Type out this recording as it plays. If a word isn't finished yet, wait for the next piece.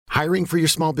Hiring for your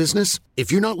small business?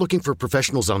 If you're not looking for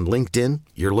professionals on LinkedIn,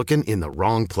 you're looking in the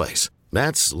wrong place.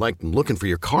 That's like looking for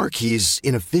your car keys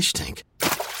in a fish tank.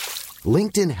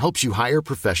 LinkedIn helps you hire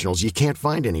professionals you can't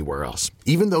find anywhere else,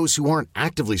 even those who aren't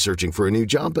actively searching for a new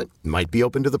job but might be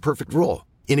open to the perfect role.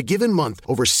 In a given month,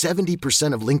 over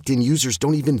 70% of LinkedIn users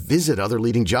don't even visit other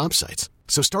leading job sites.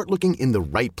 So start looking in the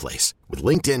right place. With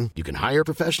LinkedIn, you can hire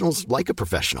professionals like a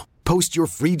professional. Post your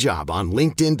free job on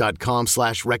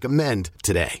linkedin.com/recommend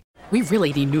today. We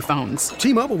really need new phones.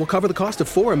 T-Mobile will cover the cost of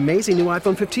 4 amazing new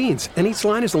iPhone 15s, and each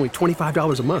line is only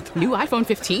 $25 a month. New iPhone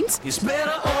 15s? It's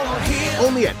better over here.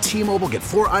 Only at T-Mobile, get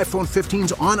 4 iPhone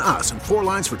 15s on us and 4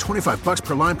 lines for $25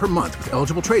 per line per month with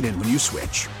eligible trade-in when you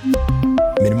switch.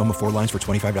 Minimum of 4 lines for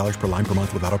 $25 per line per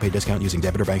month with autopay discount using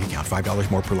debit or bank account.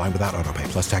 $5 more per line without autopay,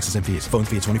 plus taxes and fees. Phone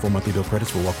fee at 24 monthly bill credits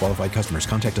for well-qualified customers.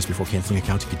 Contact us before canceling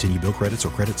account to continue bill credits or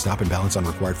credit stop and balance on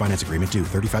required finance agreement due.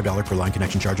 $35 per line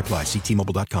connection charge applies. See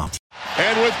T-Mobile.com.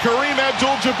 And with Kareem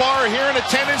Abdul-Jabbar here in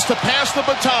attendance to pass the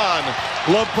baton,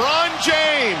 LeBron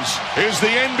James is the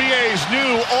NBA's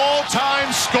new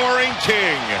all-time scoring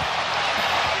king.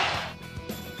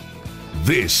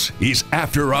 This is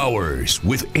After Hours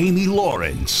with Amy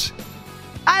Lawrence.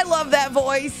 I love that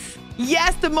voice.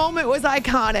 Yes, the moment was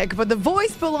iconic, but the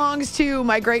voice belongs to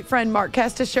my great friend Mark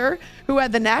Kestisher, who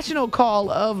had the national call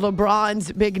of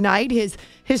LeBron's big night, his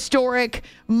historic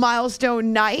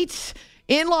milestone night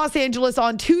in Los Angeles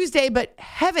on Tuesday. But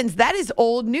heavens, that is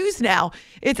old news now.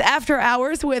 It's After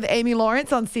Hours with Amy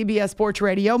Lawrence on CBS Sports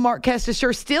Radio. Mark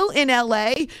Kestisher still in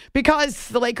L.A. because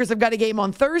the Lakers have got a game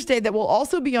on Thursday that will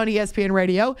also be on ESPN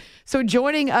Radio. So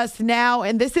joining us now,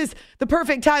 and this is the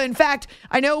perfect time. In fact,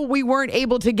 I know we weren't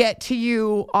able to get to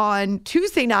you on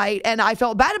Tuesday night, and I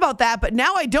felt bad about that, but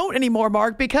now I don't anymore,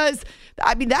 Mark, because,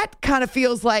 I mean, that kind of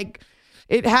feels like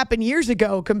it happened years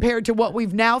ago compared to what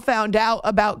we've now found out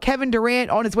about Kevin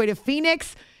Durant on his way to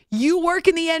Phoenix. You work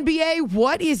in the NBA.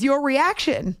 What is your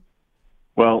reaction?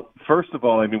 Well, first of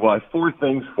all, I have 4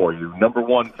 things for you. Number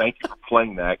 1, thank you for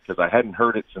playing that because I hadn't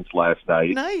heard it since last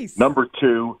night. Nice. Number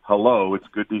 2, hello, it's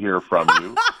good to hear from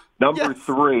you. Number Yes.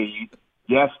 3,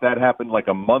 yes, that happened like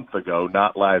a month ago,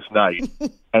 not last night.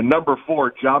 And number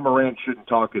 4, Ja Morant shouldn't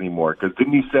talk anymore because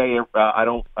didn't he say I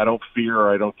don't fear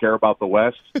or I don't care about the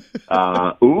West?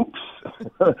 Oops,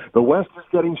 the West is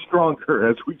getting stronger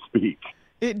as we speak.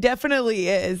 It definitely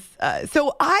is.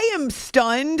 So I am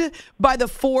stunned by the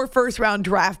 4 first-round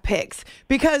draft picks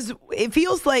because it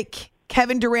feels like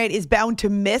Kevin Durant is bound to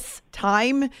miss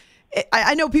time.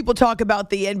 I know people talk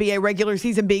about the NBA regular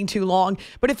season being too long,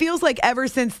 but it feels like ever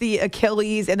since the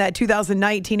Achilles and that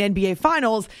 2019 NBA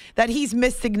Finals that he's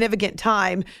missed significant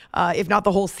time, if not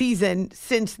the whole season,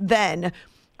 since then.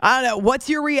 I don't know. What's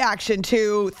your reaction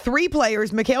to 3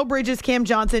 players, Mikal Bridges, Cam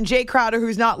Johnson, Jay Crowder,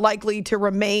 who's not likely to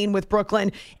remain with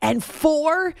Brooklyn, and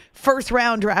 4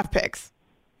 first-round draft picks?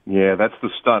 Yeah, that's the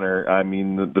stunner. I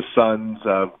mean, the Suns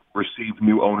received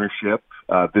new ownership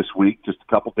this week, just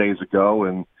a couple days ago,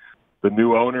 and the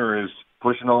new owner is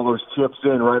pushing all those chips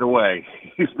in right away.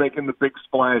 He's making the big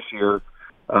splash here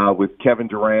with Kevin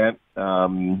Durant.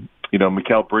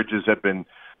 Mikal Bridges had been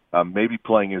maybe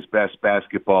playing his best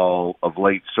basketball of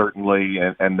late, certainly,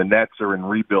 and the Nets are in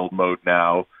rebuild mode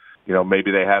now.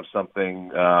 Maybe they have something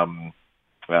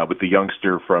with the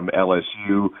youngster from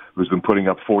LSU who's been putting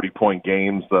up 40-point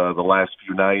games the last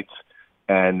few nights.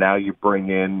 And now you bring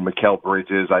in Mikal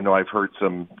Bridges. I know I've heard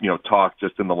some, talk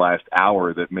just in the last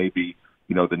hour that maybe,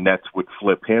 the Nets would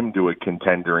flip him to a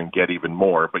contender and get even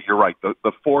more. But you're right.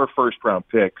 The 4 first-round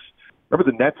picks,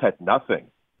 remember the Nets had nothing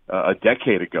a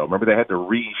decade ago. Remember they had to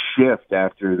reshift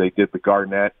after they did the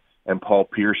Garnett and Paul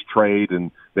Pierce trade,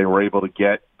 and they were able to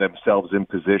get themselves in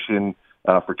position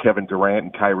for Kevin Durant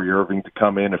and Kyrie Irving to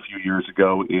come in a few years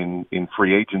ago in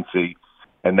free agency.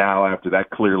 And now after that,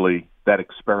 clearly that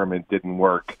experiment didn't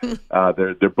work.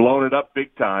 They're blowing it up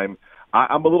big time.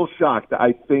 I'm a little shocked.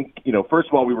 I think, first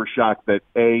of all, we were shocked that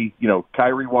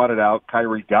Kyrie wanted out.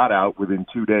 Kyrie got out within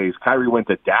 2 days. Kyrie went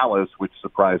to Dallas, which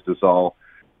surprised us all.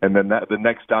 And then the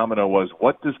next domino was,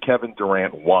 what does Kevin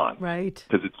Durant want? Right.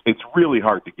 Because it's really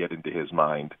hard to get into his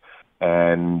mind.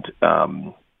 And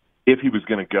if he was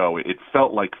going to go, it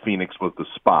felt like Phoenix was the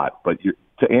spot. But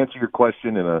to answer your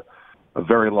question in a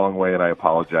very long way, and I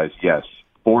apologize, yes,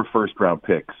 4 first-round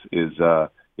picks is a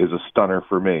stunner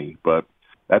for me. But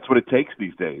that's what it takes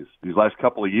these days. These last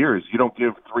couple of years, you don't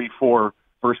give 3-4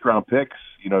 first-round picks,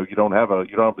 you don't have a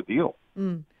deal.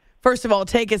 Mm. First of all,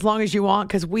 take as long as you want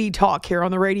because we talk here on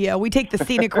the radio. We take the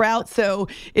scenic route, so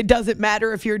it doesn't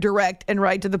matter if you're direct and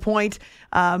right to the point.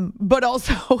 But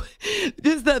also,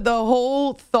 just the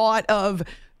whole thought of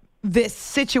this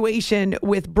situation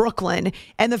with Brooklyn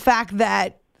and the fact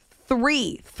that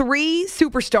three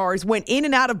superstars went in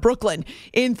and out of Brooklyn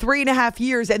in 3.5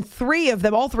 years, and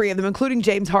all three of them, including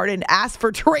James Harden, asked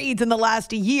for trades in the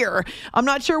last year. I'm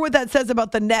not sure what that says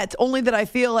about the Nets, only that I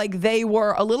feel like they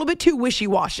were a little bit too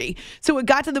wishy-washy. So it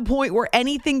got to the point where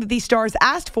anything that these stars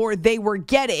asked for, they were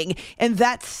getting, and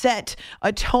that set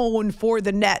a tone for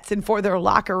the Nets and for their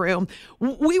locker room.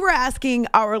 We were asking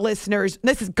our listeners,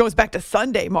 goes back to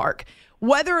Sunday, Mark,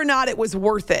 whether or not it was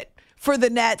worth it for the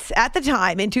Nets at the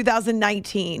time in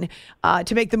 2019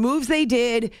 to make the moves they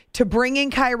did, to bring in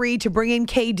Kyrie, to bring in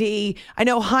KD. I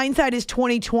know hindsight is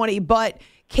 20/20, but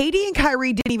KD and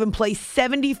Kyrie didn't even play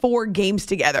 74 games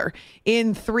together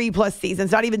in 3+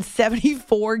 seasons, not even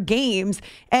 74 games,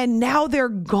 and now they're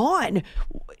gone.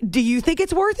 Do you think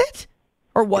it's worth it,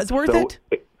 or was worth it?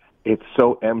 It's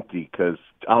so empty because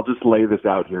I'll just lay this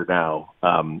out here now.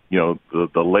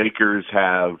 The Lakers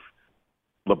have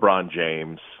LeBron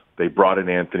James. They brought in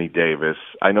Anthony Davis.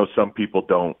 I know some people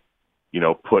don't,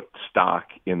 put stock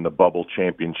in the bubble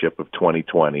championship of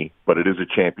 2020, but it is a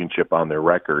championship on their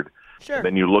record. Sure. And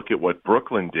then you look at what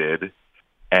Brooklyn did,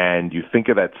 and you think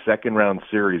of that second-round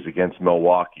series against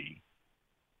Milwaukee.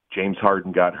 James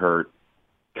Harden got hurt.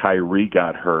 Kyrie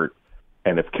got hurt.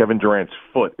 And if Kevin Durant's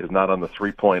foot is not on the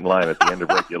three-point line at the end of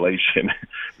regulation,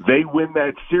 they win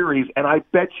that series, and I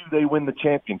bet you they win the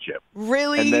championship.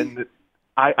 Really? And then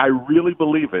I really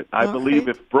believe it. I believe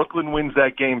if Brooklyn wins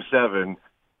that Game 7,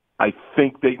 I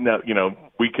think they know.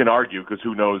 We can argue because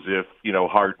who knows if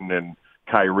Harden and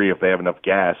Kyrie, if they have enough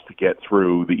gas to get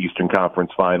through the Eastern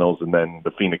Conference Finals, and then the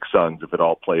Phoenix Suns if it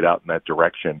all played out in that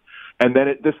direction. And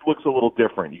then this looks a little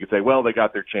different. You could say, well, they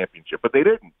got their championship, but they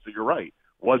didn't. So you're right.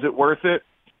 Was it worth it?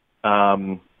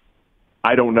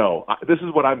 I don't know. This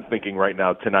is what I'm thinking right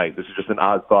now tonight. This is just an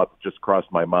odd thought that just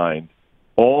crossed my mind.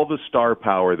 All the star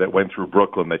power that went through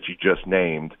Brooklyn that you just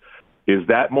named, is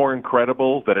that more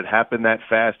incredible that it happened that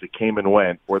fast, it came and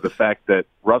went, or the fact that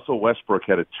Russell Westbrook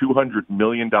had a $200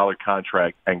 million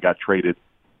contract and got traded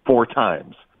 4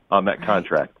 times on that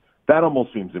contract? That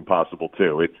almost seems impossible,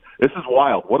 too. This is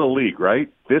wild. What a league,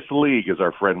 right? This league, as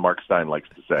our friend Mark Stein likes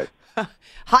to say.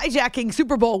 Hijacking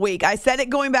Super Bowl week. I said it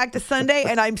going back to Sunday,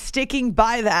 and I'm sticking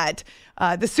by that.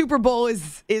 The Super Bowl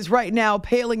is right now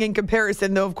paling in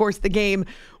comparison, though, of course, the game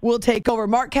will take over.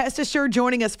 Mark Kestisher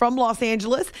joining us from Los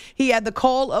Angeles. He had the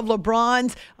call of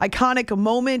LeBron's iconic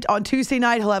moment on Tuesday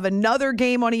night. He'll have another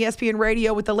game on ESPN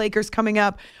Radio with the Lakers coming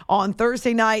up on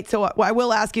Thursday night. So I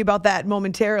will ask you about that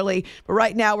momentarily. But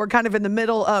right now, we're kind of in the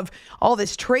middle of all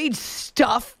this trade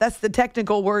stuff. That's the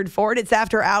technical word for it. It's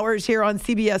after hours here on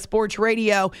CBS Sports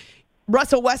Radio.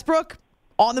 Russell Westbrook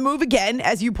on the move again,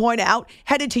 as you point out,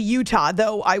 headed to Utah,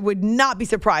 though I would not be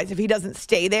surprised if he doesn't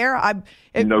stay there.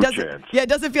 No chance. Yeah, it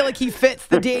doesn't feel like he fits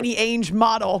the Danny Ainge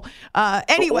model.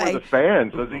 Anyway. Or the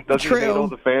fans. Does he hate all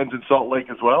the fans in Salt Lake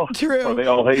as well? True. Or they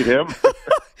all hate him?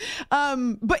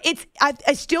 But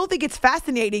I still think it's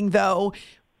fascinating, though,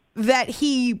 that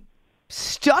he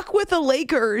stuck with the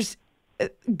Lakers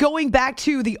going back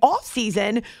to the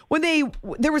offseason when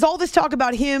there was all this talk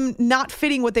about him not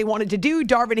fitting what they wanted to do.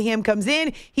 Darvin Ham comes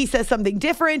in. He says something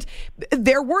different.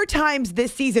 There were times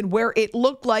this season where it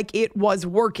looked like it was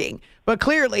working, but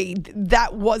clearly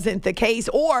that wasn't the case,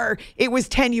 or it was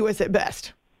tenuous at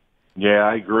best. Yeah,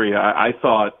 I agree. I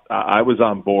thought I was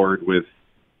on board with,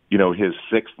 his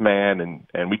sixth man,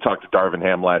 and we talked to Darvin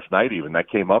Ham last night even.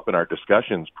 That came up in our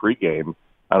discussions pregame.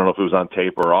 I don't know if it was on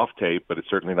tape or off tape, but it's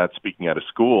certainly not speaking out of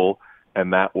school.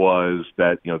 And that was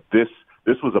that,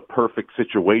 this was a perfect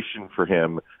situation for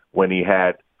him when he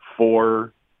had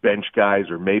 4 bench guys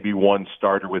or maybe 1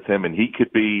 starter with him, and he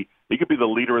could be the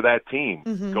leader of that team.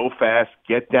 Mm-hmm. Go fast,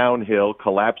 get downhill,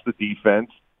 collapse the defense,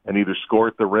 and either score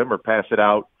at the rim or pass it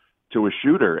out to a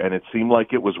shooter. And it seemed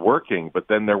like it was working. But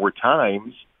then there were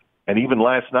times, and even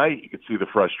last night you could see the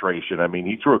frustration. I mean,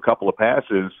 he threw a couple of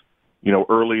passes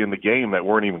early in the game that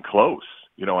weren't even close,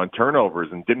 on turnovers,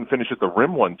 and didn't finish at the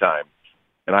rim one time.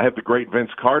 And I have the great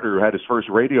Vince Carter, who had his first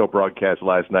radio broadcast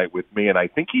last night with me, and I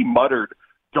think he muttered,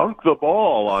 "Dunk the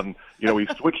ball," on, he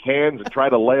switched hands and tried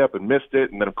to lay up and missed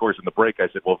it. And then, of course, in the break, I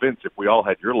said, well, Vince, if we all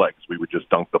had your legs, we would just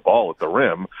dunk the ball at the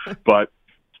rim. But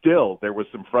still, there was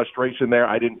some frustration there.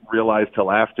 I didn't realize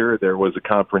till after there was a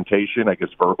confrontation, I guess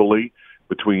verbally,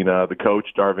 between the coach,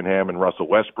 Darvin Ham, and Russell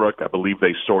Westbrook. I believe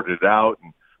they sorted it out,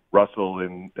 and Russell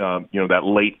and, that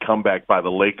late comeback by the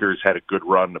Lakers had a good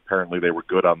run. Apparently they were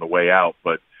good on the way out,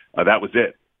 but that was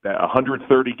it.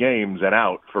 130 games and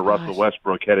out for Russell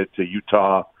Westbrook headed to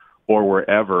Utah or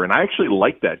wherever. And I actually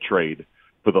like that trade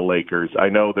for the Lakers. I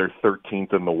know they're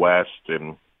 13th in the West,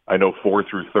 and I know 4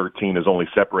 through 13 is only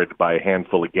separated by a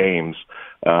handful of games,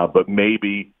 but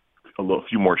maybe a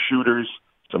few more shooters,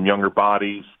 some younger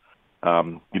bodies.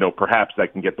 Perhaps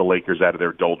that can get the Lakers out of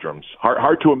their doldrums.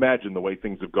 Hard to imagine the way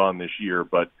things have gone this year,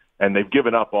 and they've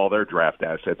given up all their draft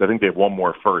assets. I think they have one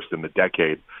more first in the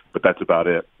decade, but that's about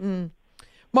it.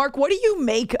 Mark, what do you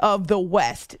make of the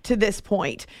West to this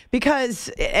point? Because,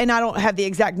 and I don't have the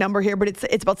exact number here, but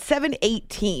it's about 7-8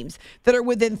 teams that are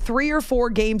within 3 or 4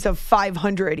 games of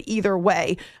 500 either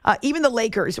way. Even the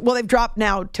Lakers, well, they've dropped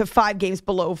now to 5 games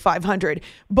below 500,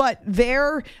 but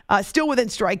they're still within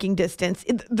striking distance.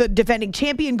 The defending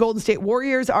champion Golden State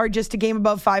Warriors are just a game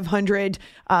above 500.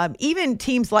 Even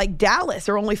teams like Dallas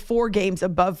are only 4 games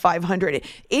above 500. It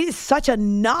is such a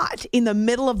knot in the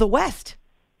middle of the West.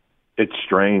 It's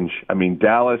strange. I mean,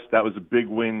 Dallas, that was a big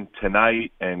win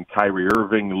tonight, and Kyrie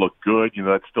Irving looked good.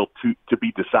 That's still to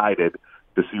be decided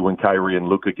to see when Kyrie and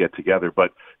Luka get together.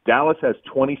 But Dallas has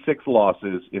 26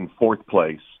 losses in 4th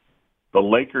place. The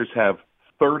Lakers have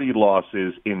 30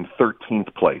 losses in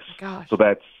 13th place. Gosh. So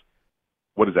that's,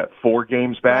 4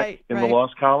 games back in right. the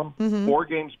loss column? Mm-hmm. 4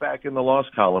 games back in the loss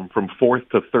column from 4th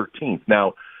to 13th.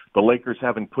 Now, the Lakers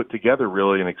haven't put together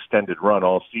really an extended run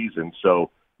all season,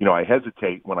 so I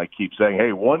hesitate when I keep saying,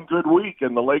 hey, one good week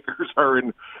and the Lakers are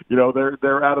in,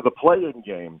 they're out of the play-in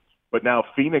game. But now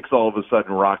Phoenix all of a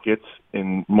sudden rockets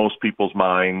in most people's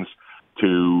minds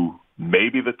to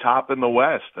maybe the top in the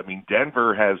West. I mean,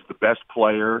 Denver has the best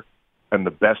player and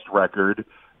the best record.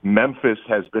 Memphis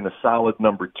has been a solid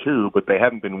number 2, but they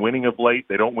haven't been winning of late.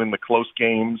 They don't win the close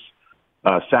games.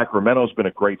 Sacramento's been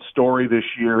a great story this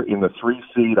year in the 3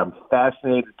 seed. I'm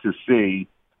fascinated to see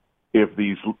if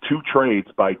these 2 trades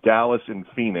by Dallas and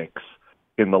Phoenix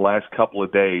in the last couple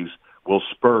of days will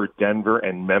spur Denver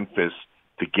and Memphis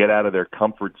to get out of their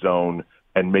comfort zone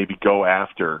and maybe go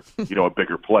after, a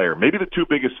bigger player. Maybe the 2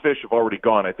 biggest fish have already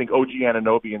gone. I think OG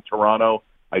Anunoby in Toronto,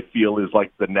 I feel, is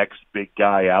like the next big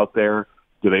guy out there.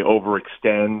 Do they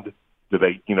overextend? Do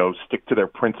they, stick to their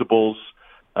principles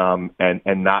and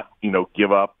not,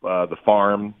 give up the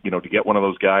farm, to get one of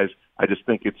those guys? I just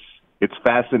think it's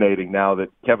fascinating now that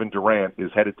Kevin Durant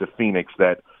is headed to Phoenix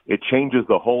that it changes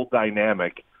the whole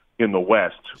dynamic in the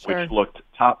West, Sure. which looked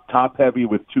top heavy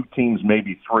with 2 teams,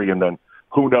 maybe 3, and then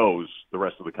who knows the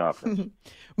rest of the conference.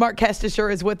 Mark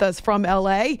Kestisher is with us from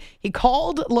L.A. He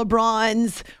called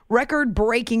LeBron's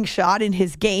record-breaking shot in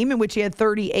his game in which he had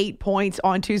 38 points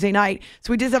on Tuesday night.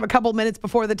 So we just have a couple minutes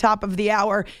before the top of the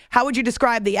hour. How would you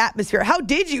describe the atmosphere? How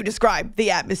did you describe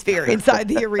the atmosphere inside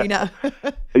the arena?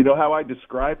 You know how I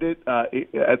described it?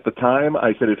 At the time,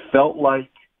 I said it felt like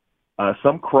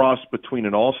some cross between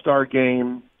an all-star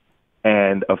game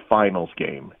and a finals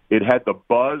game. It had the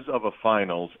buzz of a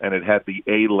finals, and it had the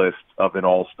A-list of an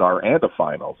all-star and a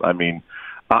finals. I mean,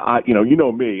 you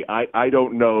know me. I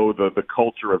don't know the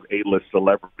culture of A-list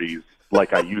celebrities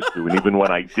like I used to, and even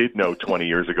when I did know 20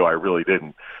 years ago, I really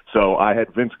didn't. So I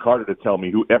had Vince Carter to tell me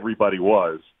who everybody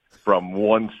was from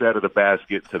one set of the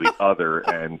basket to the other,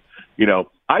 and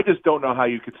I just don't know how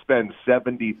you could spend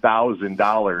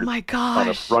 $70,000 on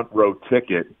a front row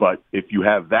ticket, but if you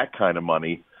have that kind of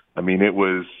money, I mean, it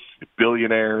was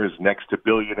billionaires next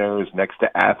to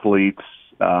athletes,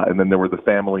 and then there were the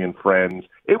family and friends.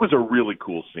 It was a really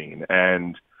cool scene,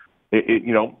 and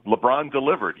LeBron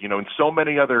delivered. In so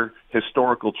many other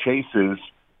historical chases,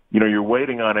 you're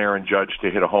waiting on Aaron Judge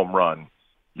to hit a home run.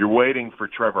 You're waiting for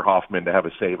Trevor Hoffman to have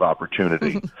a save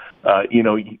opportunity.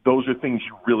 Those are things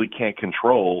you really can't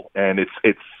control, and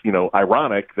it's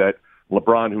ironic that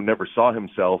LeBron, who never saw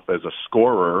himself as a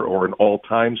scorer or an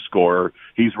all-time scorer,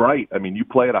 he's right. I mean, you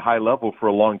play at a high level for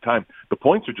a long time. The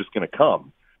points are just going to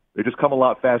come. They just come a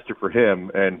lot faster for him,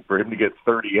 and for him to get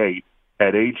 38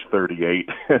 at age 38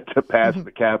 to pass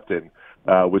the captain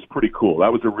was pretty cool.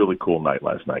 That was a really cool night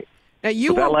last night. Now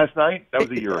was that last night? That was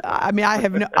a year ago. I mean,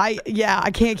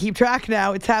 I can't keep track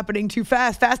now. It's happening too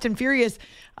fast and furious.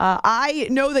 I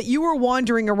know that you were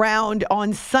wandering around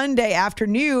on Sunday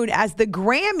afternoon as the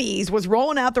Grammys was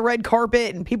rolling out the red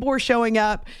carpet and people were showing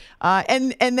up.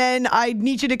 And then I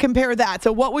need you to compare that.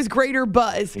 So what was greater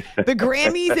buzz, the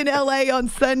Grammys in L.A. on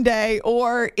Sunday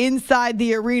or inside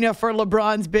the arena for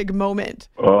LeBron's big moment?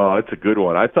 Oh, that's a good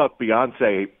one. I thought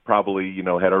Beyonce probably,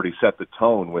 had already set the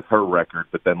tone with her record,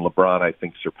 but then LeBron, I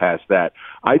think, surpassed that.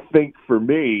 I think for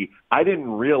me, I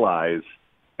didn't realize,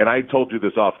 and I told you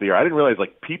this off the air, I didn't realize,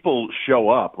 people show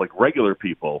up, regular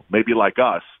people, maybe like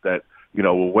us, that,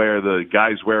 will wear the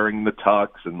guys wearing the tux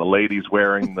and the ladies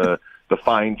wearing the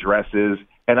fine dresses.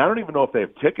 And I don't even know if they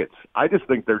have tickets. I just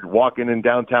think they're walking in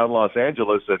downtown Los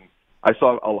Angeles, and I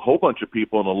saw a whole bunch of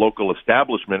people in a local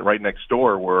establishment right next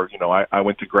door where, I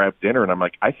went to grab dinner, and I'm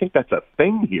like, I think that's a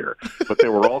thing here. But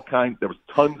there were there was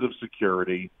tons of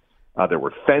security. There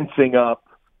were fencing up.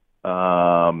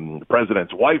 The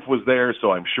president's wife was there,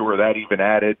 so I'm sure that even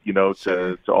added,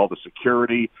 to all the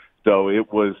security. So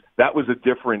that was a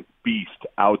different beast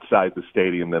outside the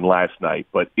stadium than last night.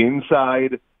 But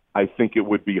inside, I think it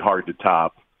would be hard to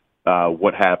top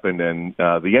what happened. And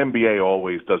the NBA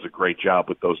always does a great job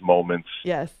with those moments.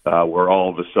 Yes. Where all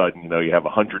of a sudden, you have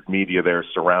 100 media there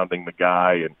surrounding the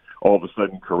guy, and all of a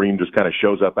sudden Kareem just kind of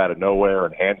shows up out of nowhere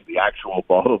and hands the actual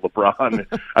ball to LeBron.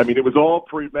 I mean, it was all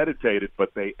premeditated,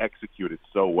 but they executed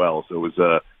so well. So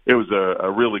it was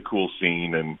a really cool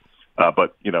scene. And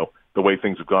but the way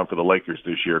things have gone for the Lakers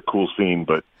this year, cool scene,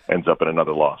 but ends up in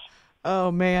another loss.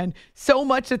 Oh, man. So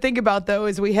much to think about, though,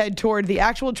 as we head toward the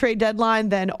actual trade deadline,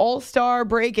 then All-Star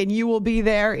break, and you will be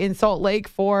there in Salt Lake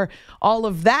for all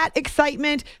of that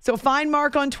excitement. So find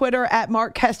Mark on Twitter at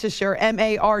Mark Kestecher,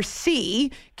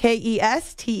 MarkKestecher.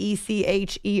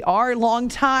 Long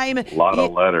time. A lot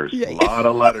of letters. A lot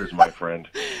of letters, my friend.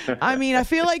 I mean, I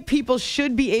feel like people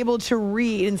should be able to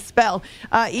read and spell.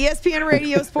 ESPN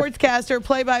radio sportscaster,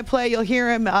 play-by-play. You'll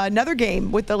hear him another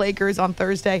game with the Lakers on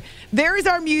Thursday. There is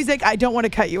our music. I don't want to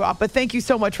cut you off, but thank you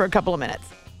so much for a couple of minutes.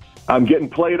 I'm getting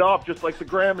played off just like the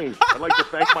Grammys. I'd like to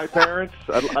thank my parents.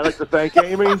 I'd like to thank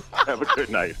Amy. Have a good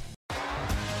night.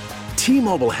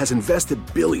 T-Mobile has invested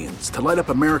billions to light up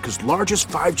America's largest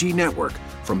 5G network,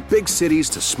 from big cities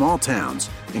to small towns,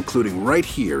 including right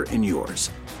here in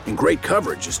yours. And great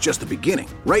coverage is just the beginning.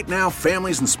 Right now,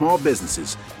 families and small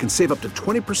businesses can save up to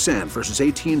 20% versus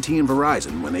AT&T and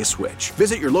Verizon when they switch.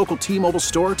 Visit your local T-Mobile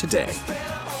store today.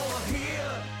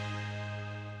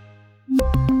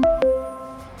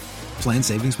 Plan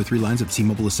savings with 3 lines of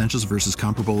T-Mobile Essentials versus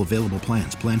comparable available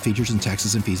plans. Plan features and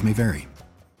taxes and fees may vary.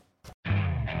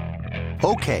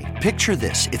 Okay, picture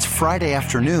this. It's Friday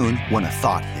afternoon when a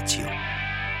thought hits you.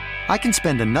 I can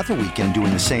spend another weekend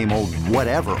doing the same old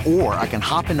whatever, or I can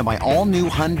hop into my all-new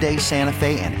Hyundai Santa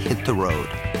Fe and hit the road.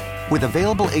 With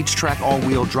available H-Track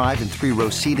all-wheel drive and 3-row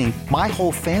seating, my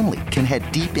whole family can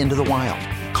head deep into the wild.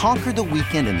 Conquer the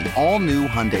weekend in the all-new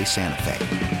Hyundai Santa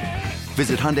Fe.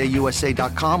 Visit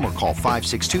HyundaiUSA.com or call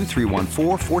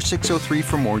 562-314-4603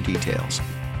 for more details.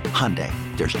 Hyundai,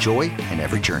 there's joy in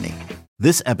every journey.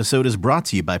 This episode is brought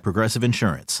to you by Progressive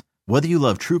Insurance. Whether you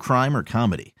love true crime or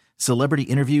comedy, celebrity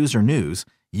interviews or news,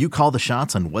 you call the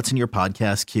shots on what's in your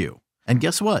podcast queue. And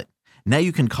guess what? Now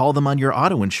you can call them on your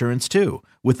auto insurance too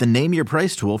with the Name Your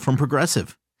Price tool from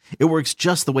Progressive. It works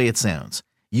just the way it sounds.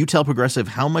 You tell Progressive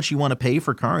how much you want to pay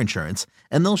for car insurance,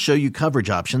 and they'll show you coverage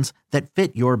options that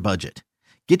fit your budget.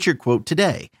 Get your quote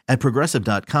today at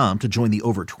Progressive.com to join the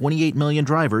over 28 million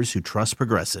drivers who trust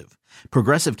Progressive.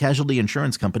 Progressive Casualty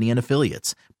Insurance Company and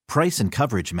Affiliates. Price and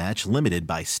coverage match limited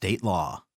by state law.